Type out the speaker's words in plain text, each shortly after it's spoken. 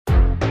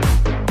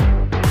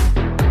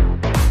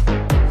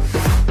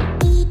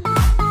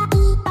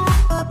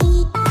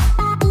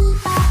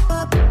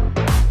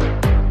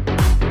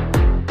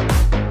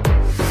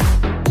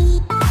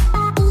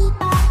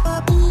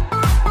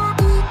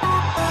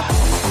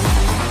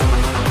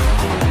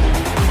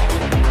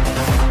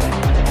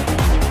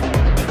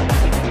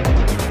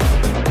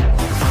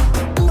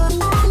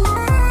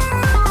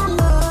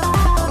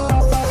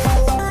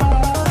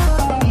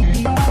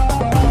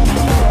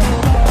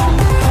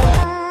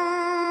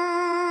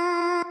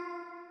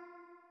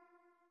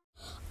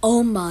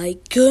Oh my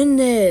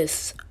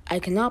goodness! I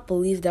cannot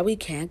believe that we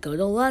can't go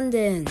to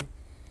London.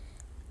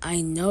 I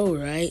know,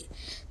 right?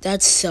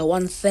 That's so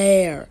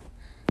unfair.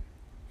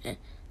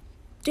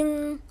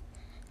 Ding!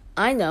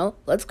 I know.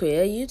 Let's create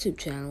a YouTube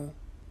channel.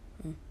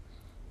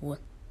 What?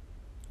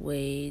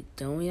 Wait,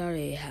 don't we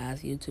already have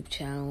YouTube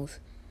channels?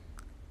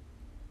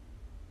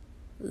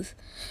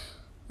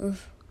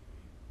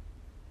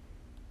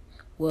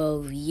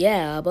 Well,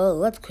 yeah, but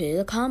let's create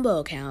a combo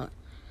account.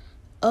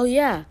 Oh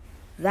yeah,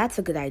 that's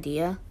a good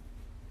idea.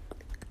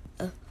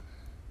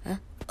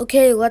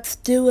 Okay, let's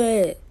do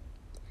it.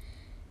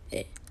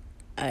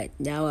 Alright,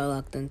 now I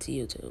logged into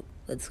YouTube.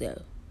 Let's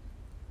go.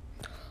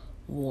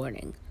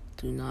 Warning,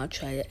 do not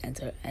try to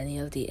enter any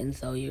of the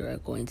info you are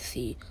going to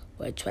see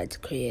when I try to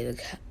create an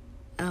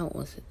account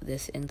with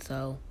this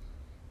info.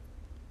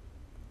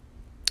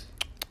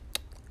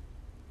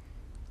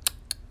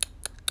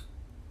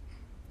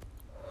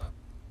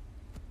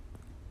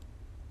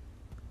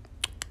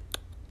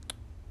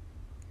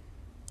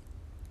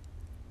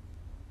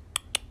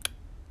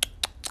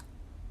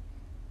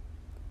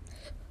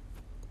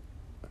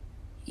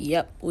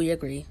 Yep, we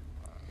agree.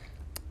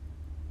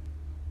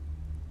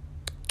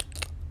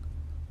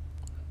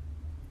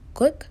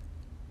 Click.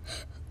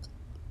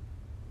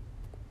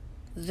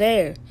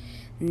 There.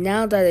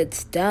 Now that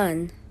it's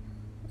done,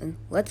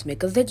 let's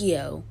make a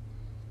video.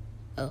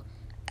 Oh,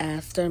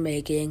 after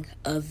making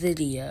a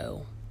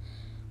video.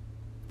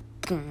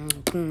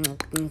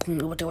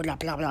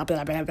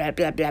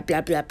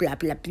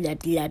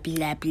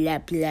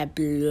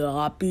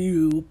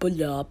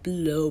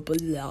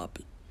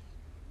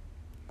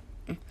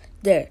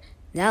 There.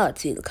 Now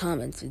let's see the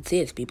comments and see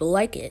if people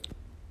like it.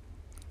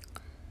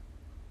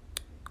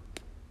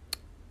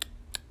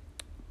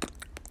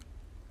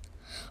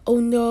 Oh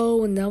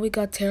no, now we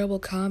got terrible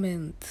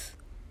comments.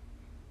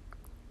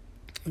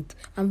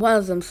 And one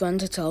of them's trying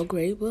to tell a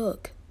great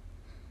book.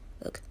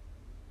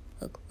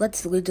 Look,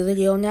 let's delete the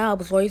video now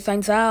before he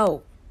finds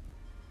out.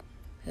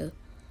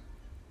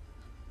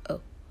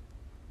 Oh,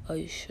 are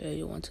you sure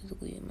you want to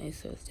delete my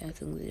first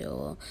dancing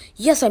video?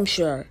 Yes, I'm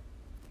sure.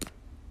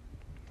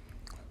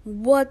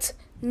 What?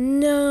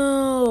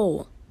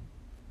 No.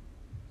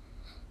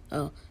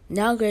 Oh,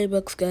 now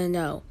Greybook's gonna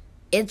know.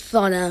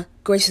 ItsFunneh,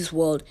 Grace's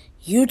World,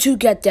 you two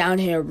get down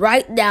here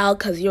right now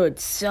because you're in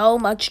so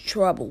much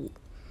trouble.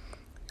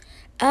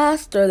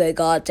 After they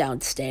got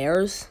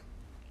downstairs,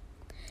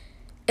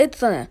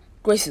 ItsFunneh,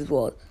 Grace's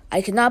World,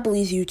 I cannot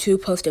believe you two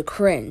posted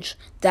cringe.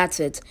 That's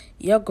it.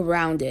 You're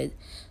grounded.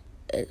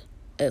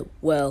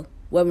 Well,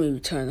 when we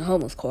return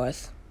home, of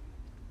course.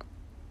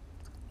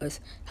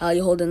 How are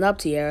you holding up,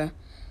 Tiara?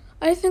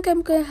 I think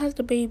I'm gonna have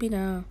the baby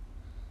now.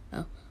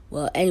 Oh,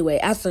 well, anyway,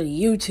 after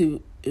you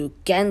two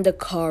get in the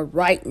car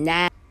right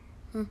now.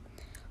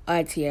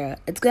 Alright, Tiara,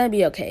 it's gonna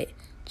be okay.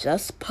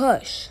 Just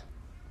push.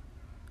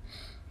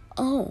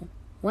 Oh,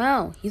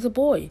 wow, he's a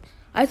boy.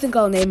 I think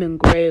I'll name him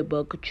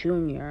Greybook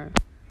Jr.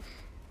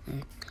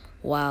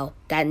 Wow,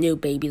 that new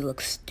baby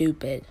looks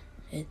stupid.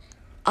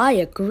 I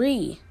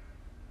agree.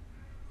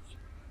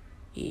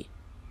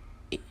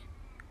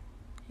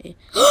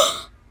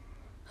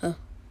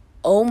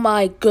 Oh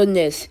my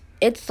goodness.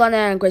 ItsFunneh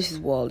and Grace's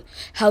World.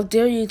 How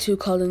dare you two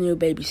call the new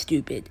baby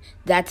stupid?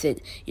 That's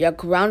it. You're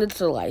grounded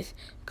for life.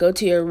 Go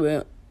to your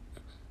rooms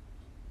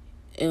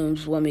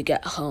when we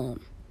get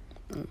home.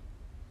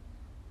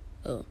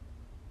 Oh.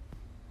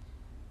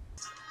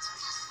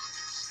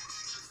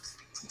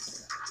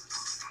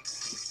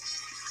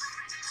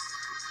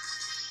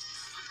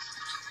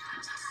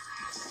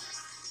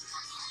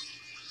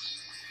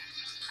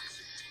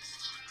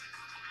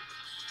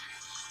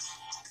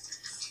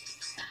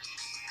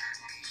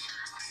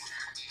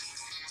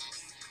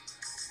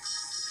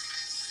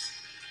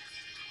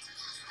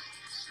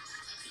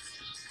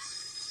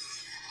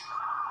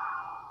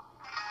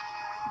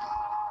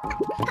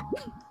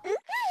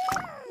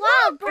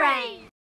 Wild brain!